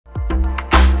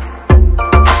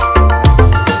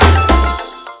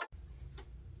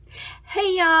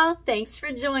y'all, thanks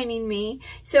for joining me.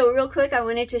 So real quick, I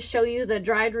wanted to show you the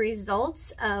dried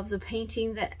results of the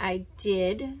painting that I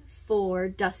did for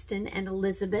Dustin and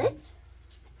Elizabeth.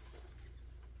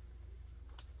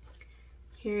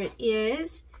 Here it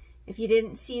is. If you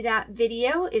didn't see that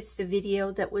video, it's the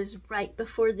video that was right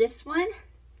before this one.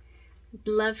 I'd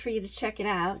love for you to check it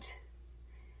out.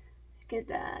 Look at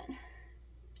that.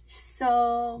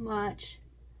 So much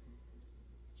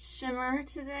shimmer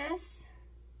to this.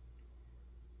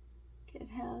 Look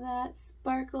at how that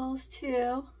sparkles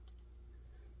too.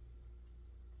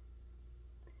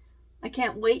 I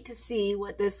can't wait to see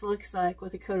what this looks like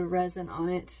with a coat of resin on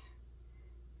it,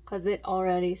 because it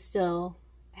already still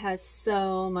has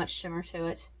so much shimmer to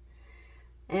it.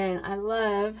 And I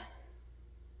love,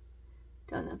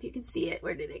 don't know if you can see it,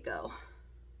 where did it go?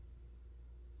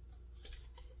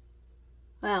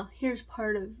 Well, here's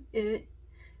part of it,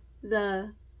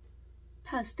 the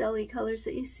pastel-y colors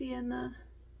that you see in the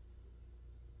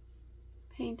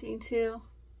painting too.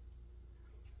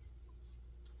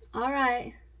 All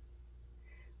right,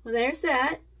 well there's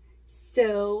that.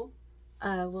 So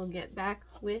we'll get back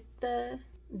with the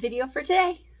video for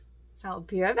today. So I'll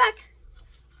be right back.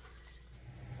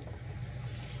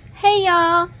 Hey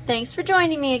y'all, thanks for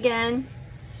joining me again.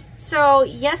 So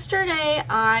yesterday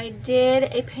I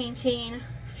did a painting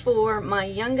for my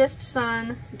youngest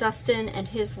son Dustin and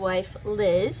his wife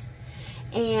Liz,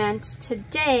 and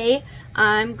today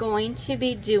I'm going to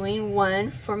be doing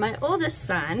one for my oldest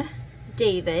son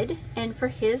David and for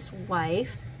his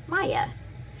wife Miya.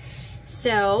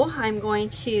 So I'm going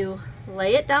to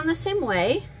lay it down the same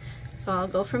way. So I'll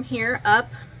go from here up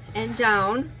and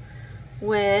down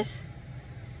with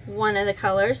one of the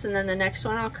colors, and then the next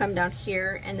one I'll come down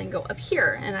here and then go up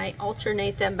here, and I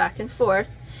alternate them back and forth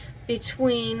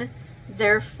between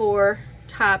their four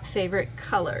top favorite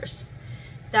colors.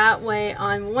 That way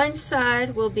on one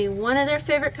side will be one of their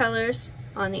favorite colors,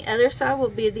 on the other side will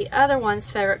be the other one's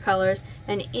favorite colors,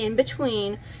 and in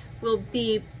between will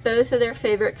be both of their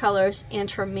favorite colors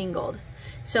intermingled.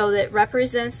 So that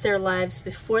represents their lives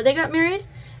before they got married,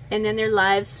 and then their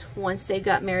lives once they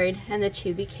got married and the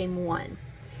two became one.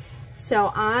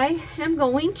 So I am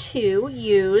going to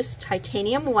use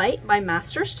Titanium White by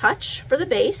Master's Touch for the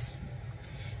base.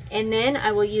 And then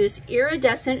I will use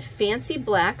Iridescent Fancy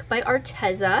Black by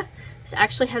Arteza. This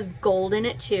actually has gold in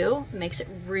it too, makes it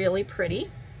really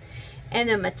pretty. And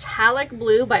then Metallic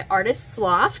Blue by Artist's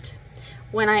Loft.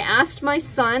 When I asked my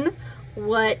son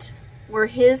what were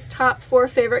his top 4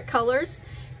 favorite colors,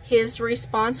 his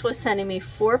response was sending me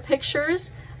 4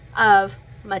 pictures of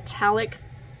metallic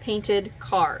painted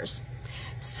cars.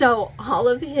 So all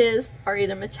of his are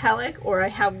either metallic, or I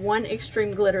have one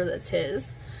extreme glitter that's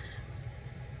his.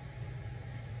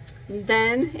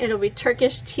 Then it'll be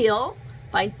Turkish Teal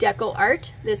by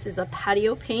DecoArt. This is a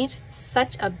patio paint,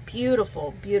 such a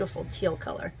beautiful, beautiful teal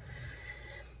color.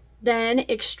 Then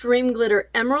Extreme Glitter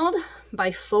Emerald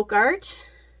by FolkArt.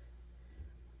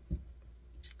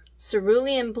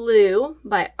 Cerulean Blue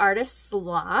by Artist's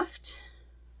Loft.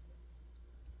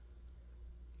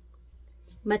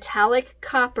 Metallic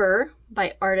Copper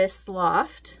by Artist's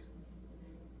Loft.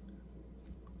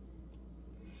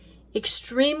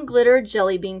 Extreme Glitter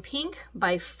Jellybean Pink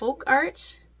by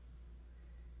FolkArt.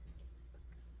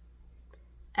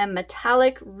 And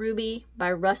Metallic Ruby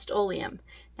by Rust-Oleum.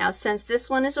 Now, since this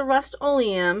one is a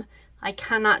Rust-Oleum, I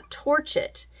cannot torch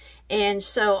it. And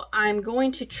so I'm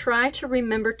going to try to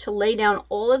remember to lay down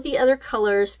all of the other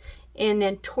colors and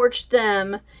then torch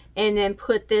them, and then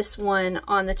put this one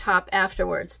on the top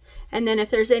afterwards. And then if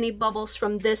there's any bubbles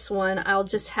from this one, I'll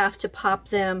just have to pop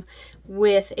them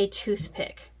with a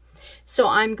toothpick. So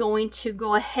I'm going to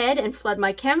go ahead and flood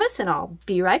my canvas, and I'll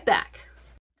be right back.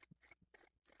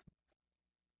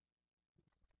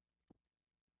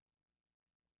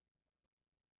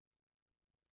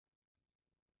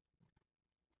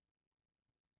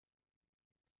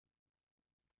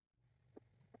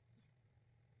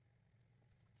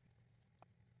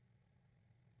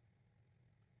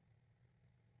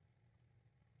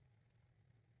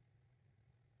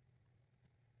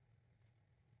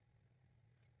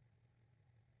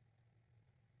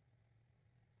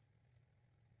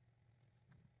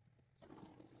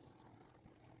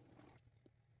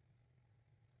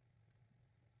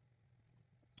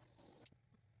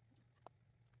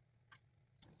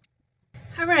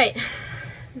 All right,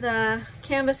 the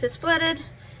canvas is flooded,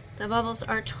 the bubbles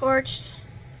are torched.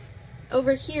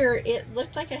 Over here, it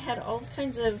looked like it had all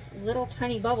kinds of little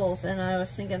tiny bubbles, and I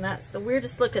was thinking that's the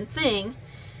weirdest looking thing.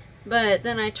 But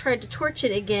then I tried to torch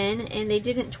it again, and they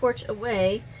didn't torch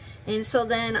away. And so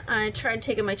then I tried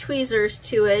taking my tweezers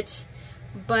to it,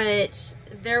 but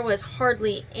there was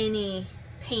hardly any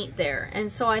paint there.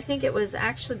 And so I think it was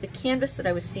actually the canvas that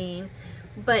I was seeing,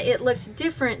 but it looked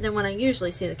different than when I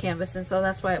usually see the canvas, and so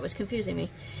that's why it was confusing me.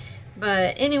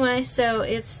 But anyway, so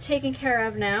it's taken care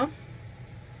of now.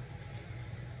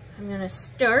 I'm going to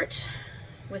start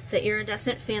with the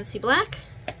Iridescent Fancy Black.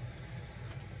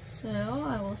 So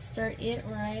I will start it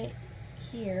right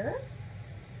here.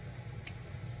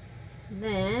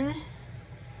 Then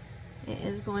it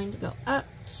is going to go up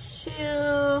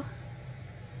to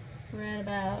right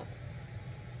about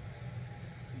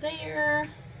there.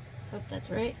 Hope that's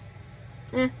right.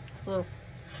 It's a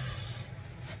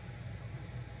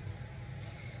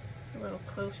little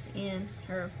close in,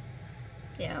 or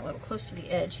yeah, a little close to the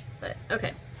edge, but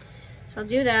okay. So I'll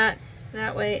do that.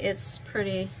 That way it's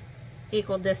pretty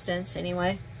equal distance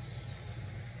anyway.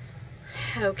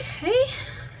 Okay,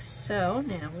 so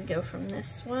now we go from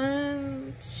this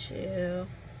one to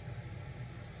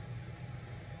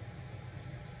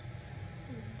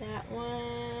that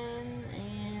one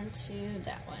and to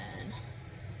that one.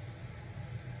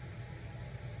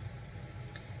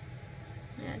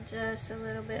 Add just a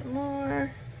little bit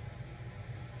more.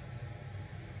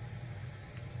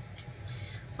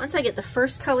 Once I get the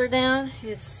first color down,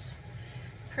 it's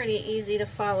pretty easy to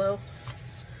follow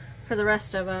for the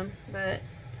rest of them, but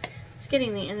it's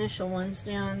getting the initial ones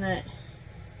down that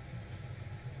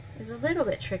is a little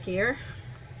bit trickier.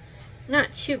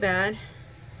 Not too bad.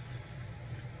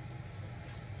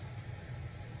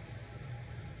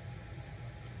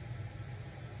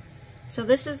 So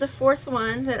this is the fourth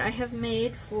one that I have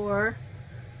made for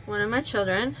one of my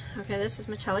children. Okay, this is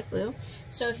metallic blue.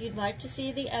 So if you'd like to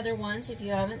see the other ones, if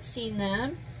you haven't seen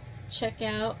them, check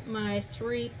out my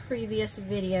 3 previous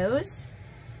videos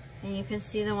and you can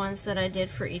see the ones that I did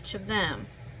for each of them.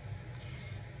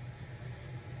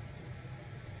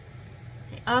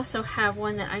 I also have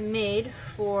one that I made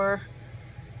for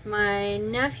my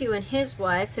nephew and his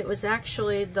wife. It was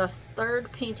actually the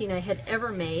 3rd painting I had ever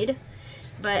made,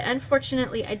 but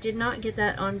unfortunately I did not get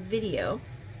that on video.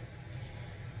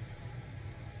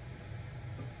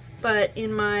 But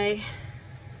in my,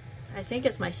 I think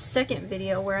it's my 2nd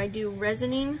video where I do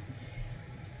resining,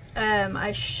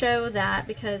 I show that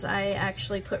because I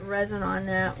actually put resin on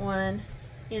that one,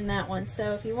 in that one.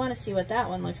 So if you want to see what that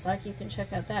one looks like, you can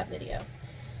check out that video.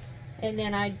 And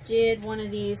then I did one of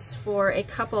these for a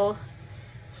couple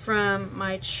from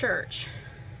my church.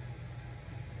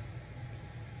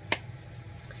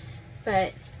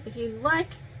 But if you'd like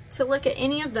to look at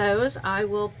any of those, I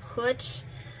will put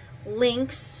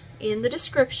links in the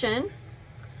description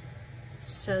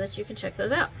so that you can check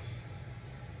those out.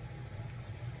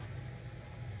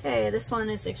 Okay, this one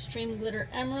is Extreme Glitter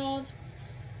Emerald,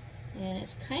 and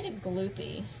it's kind of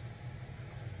gloopy.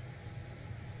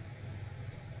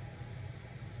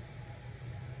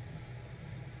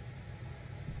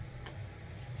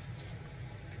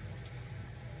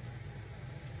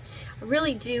 I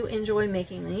really do enjoy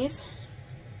making these.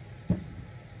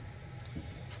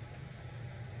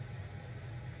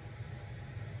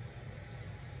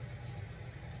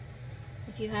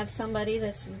 If you have somebody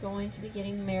that's going to be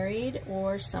getting married,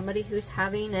 or somebody who's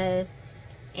having an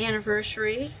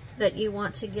anniversary that you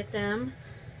want to get them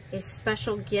a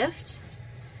special gift,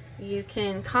 you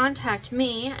can contact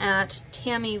me at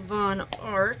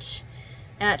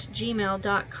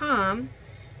tammievaughanart@gmail.com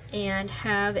and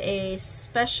have a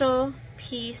special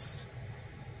piece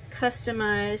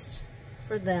customized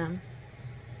for them.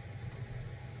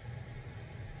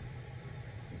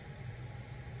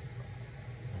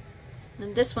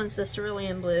 And this one's the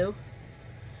Cerulean blue.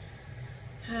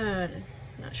 Not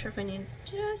sure if I need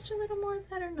just a little more of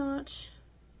that or not.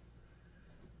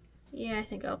 Yeah, I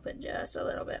think I'll put just a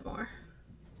little bit more.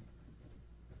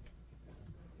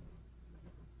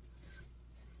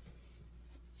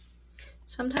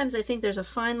 Sometimes I think there's a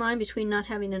fine line between not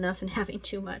having enough and having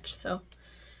too much, so.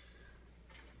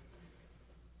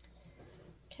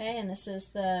 Okay, and this is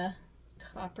the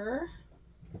copper.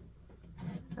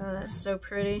 Oh, that's so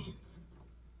pretty.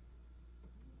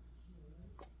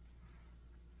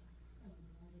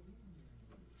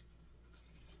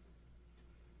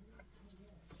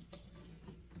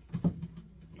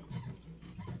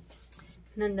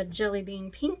 And then the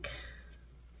Jellybean pink.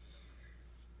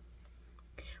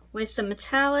 With the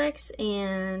metallics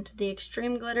and the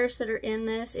extreme glitters that are in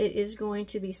this, it is going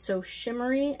to be so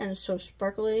shimmery and so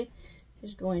sparkly.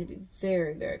 It's going to be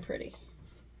very, very pretty.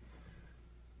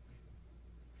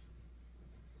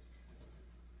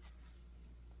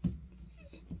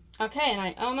 Okay, and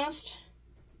I almost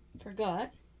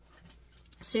forgot.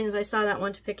 As soon as I saw that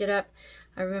one to pick it up,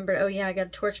 I remembered, oh yeah, I got a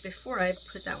torch before I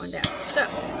put that one down. So,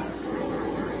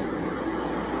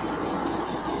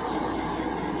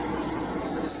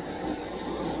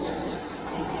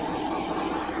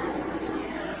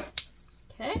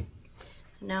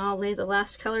 now I'll lay the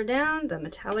last color down, the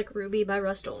Metallic Ruby by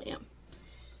Rust-Oleum.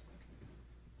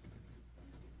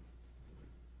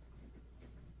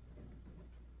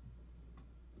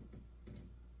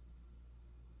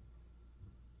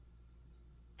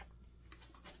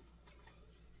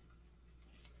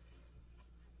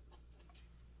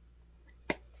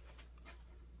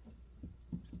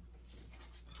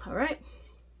 All right.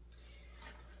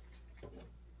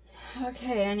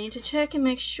 Okay, I need to check and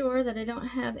make sure that I don't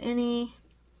have any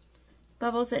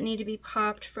bubbles that need to be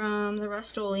popped from the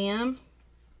Rust-Oleum.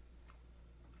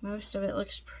 Most of it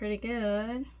looks pretty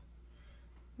good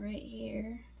right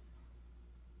here.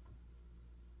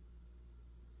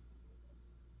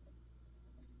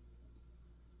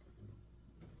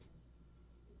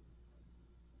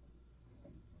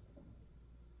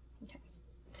 Okay,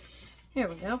 here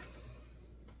we go.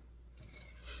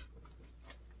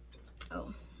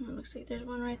 Oh, it looks like there's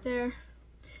one right there.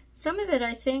 Some of it,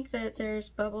 I think that there's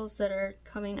bubbles that are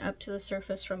coming up to the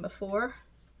surface from before.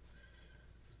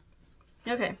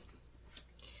 Okay,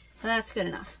 well, that's good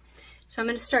enough. So I'm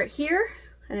going to start here,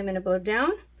 and I'm going to blow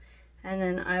down, and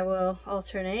then I will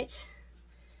alternate.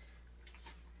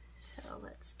 So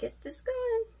let's get this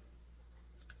going.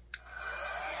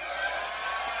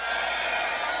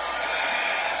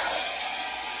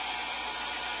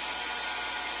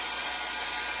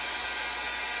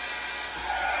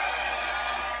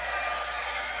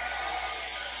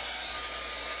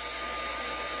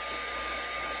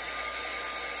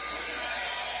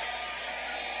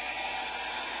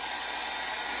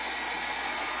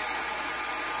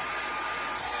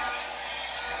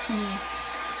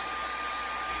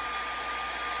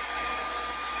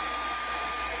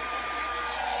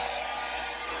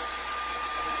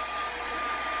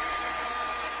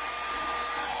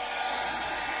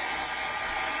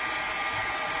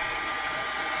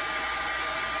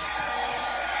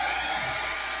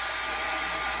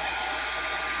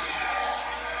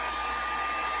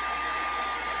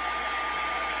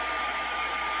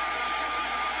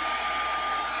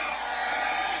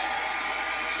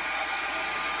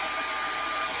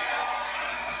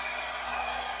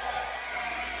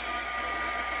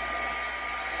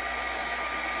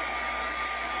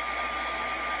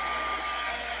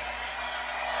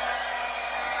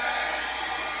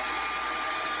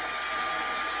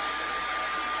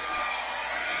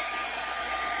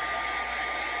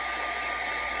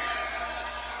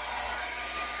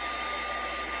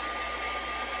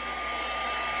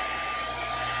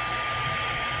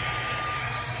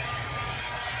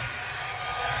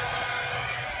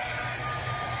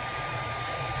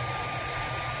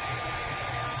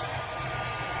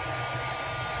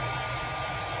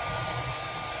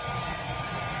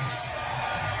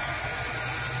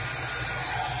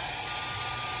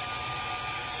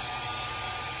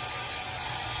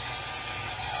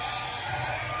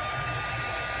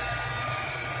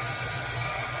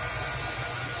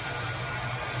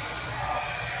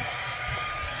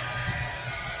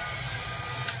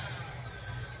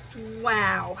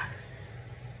 Wow.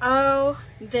 Oh,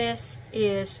 this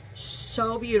is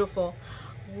so beautiful.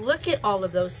 Look at all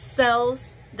of those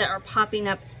cells that are popping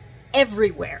up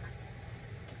everywhere.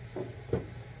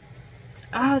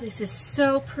 Oh, this is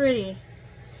so pretty.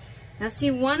 Now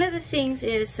see, one of the things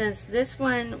is, since this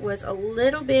one was a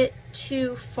little bit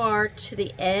too far to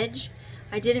the edge,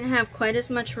 I didn't have quite as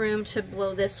much room to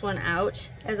blow this one out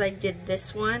as I did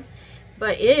this one,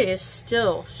 but it is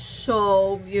still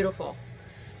so beautiful.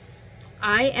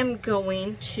 I am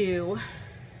going to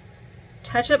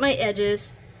touch up my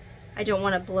edges. I don't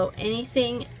want to blow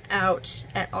anything out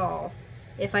at all.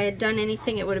 If I had done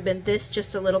anything, it would have been this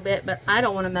just a little bit, but I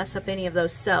don't want to mess up any of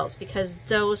those cells because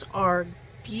those are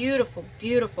beautiful,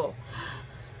 beautiful.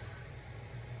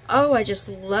 Oh, I just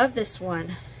love this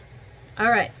one. All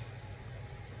right.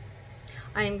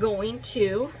 I am going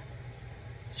to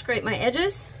scrape my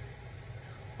edges.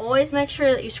 Always make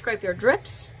sure that you scrape your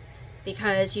drips,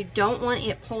 because you don't want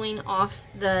it pulling off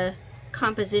the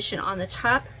composition on the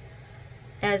top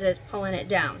as it's pulling it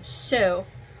down. So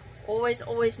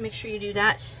always make sure you do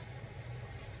that.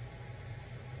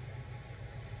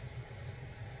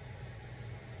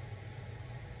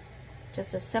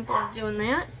 Just as simple as doing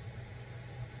that.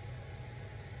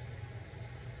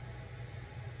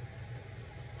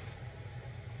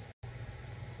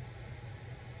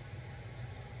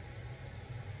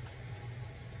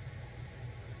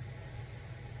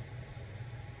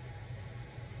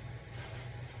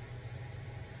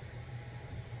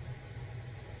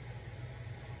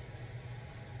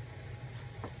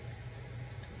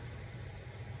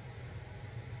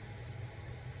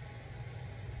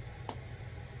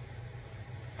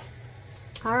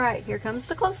 All right, here comes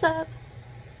the close-up.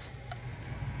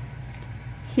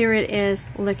 here it is.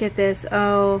 Look at this.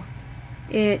 Oh,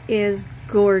 it is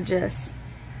gorgeous.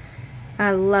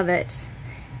 I love it.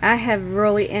 I have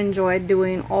really enjoyed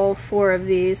doing all 4 of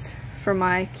these for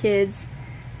my kids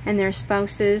and their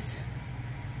spouses.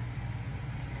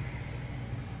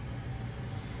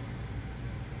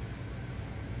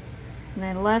 And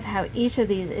I love how each of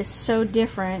these is so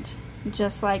different,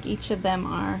 just like each of them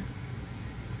are.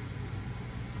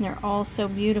 They're all so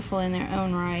beautiful in their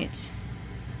own right.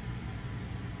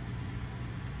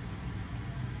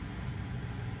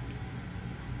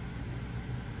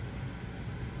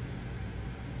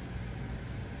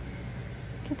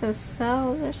 Look at those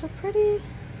cells, they're so pretty.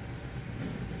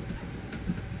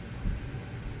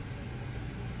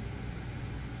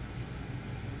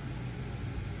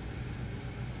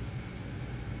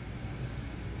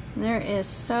 There is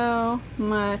so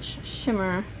much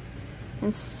shimmer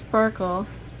and sparkle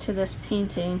to this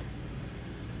painting.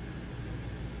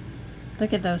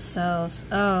 Look at those cells.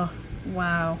 Oh,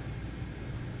 wow.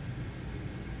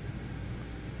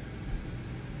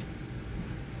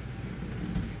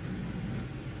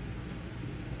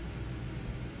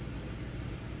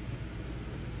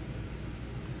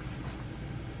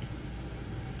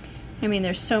 I mean,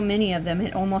 there's so many of them,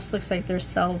 it almost looks like there's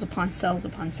cells upon cells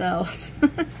upon cells.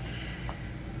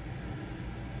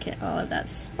 Get all of that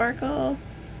sparkle.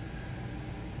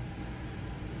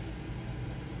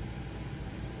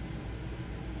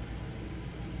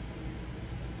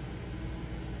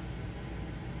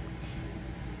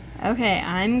 Okay,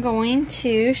 I'm going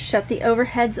to shut the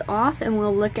overheads off and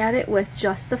we'll look at it with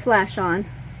just the flash on.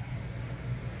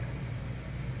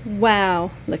 Wow,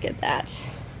 look at that.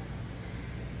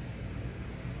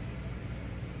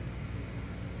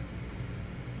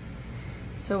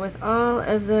 So with all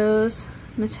of those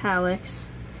metallics,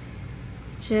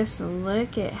 just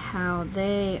look at how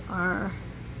they are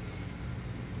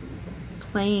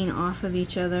playing off of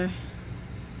each other.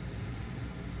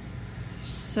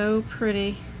 So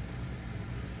pretty.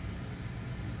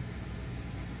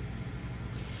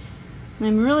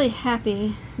 I'm really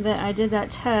happy that I did that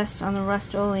test on the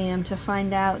Rust-Oleum to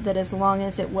find out that as long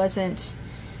as it wasn't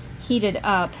heated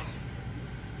up,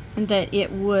 that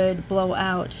it would blow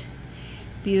out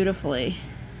beautifully.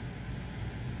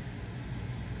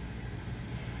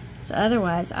 So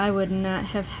otherwise I would not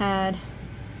have had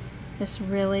this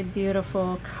really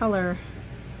beautiful color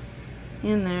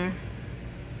in there.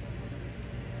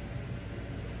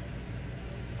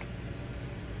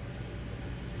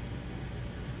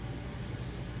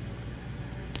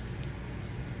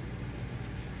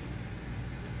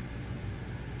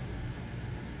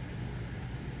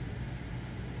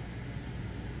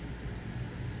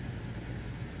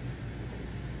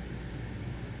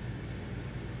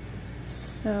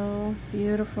 So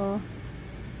beautiful.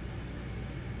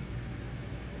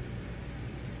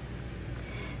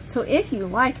 So if you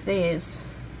like these,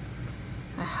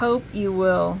 I hope you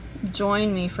will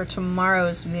join me for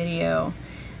tomorrow's video,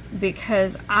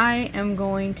 because I am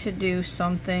going to do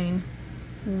something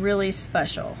really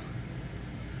special.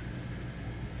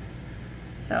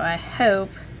 So I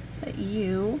hope that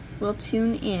you will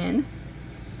tune in.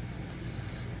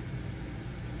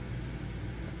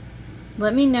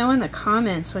 Let me know in the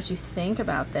comments what you think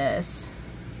about this.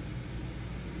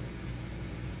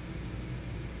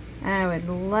 I would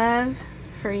love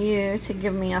for you to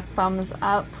give me a thumbs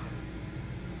up.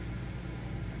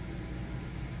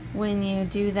 When you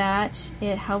do that,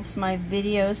 it helps my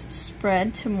videos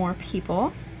spread to more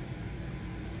people.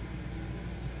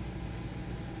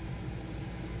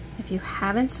 If you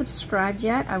haven't subscribed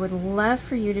yet, I would love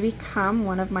for you to become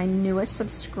one of my newest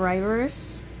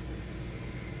subscribers.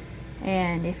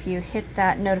 And if you hit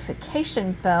that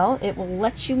notification bell, it will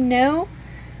let you know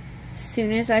as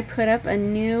soon as I put up a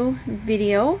new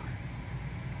video.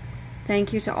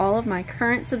 Thank you to all of my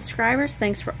current subscribers.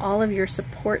 Thanks for all of your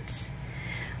support.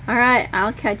 All right,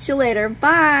 I'll catch you later.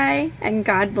 Bye, and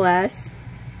God bless.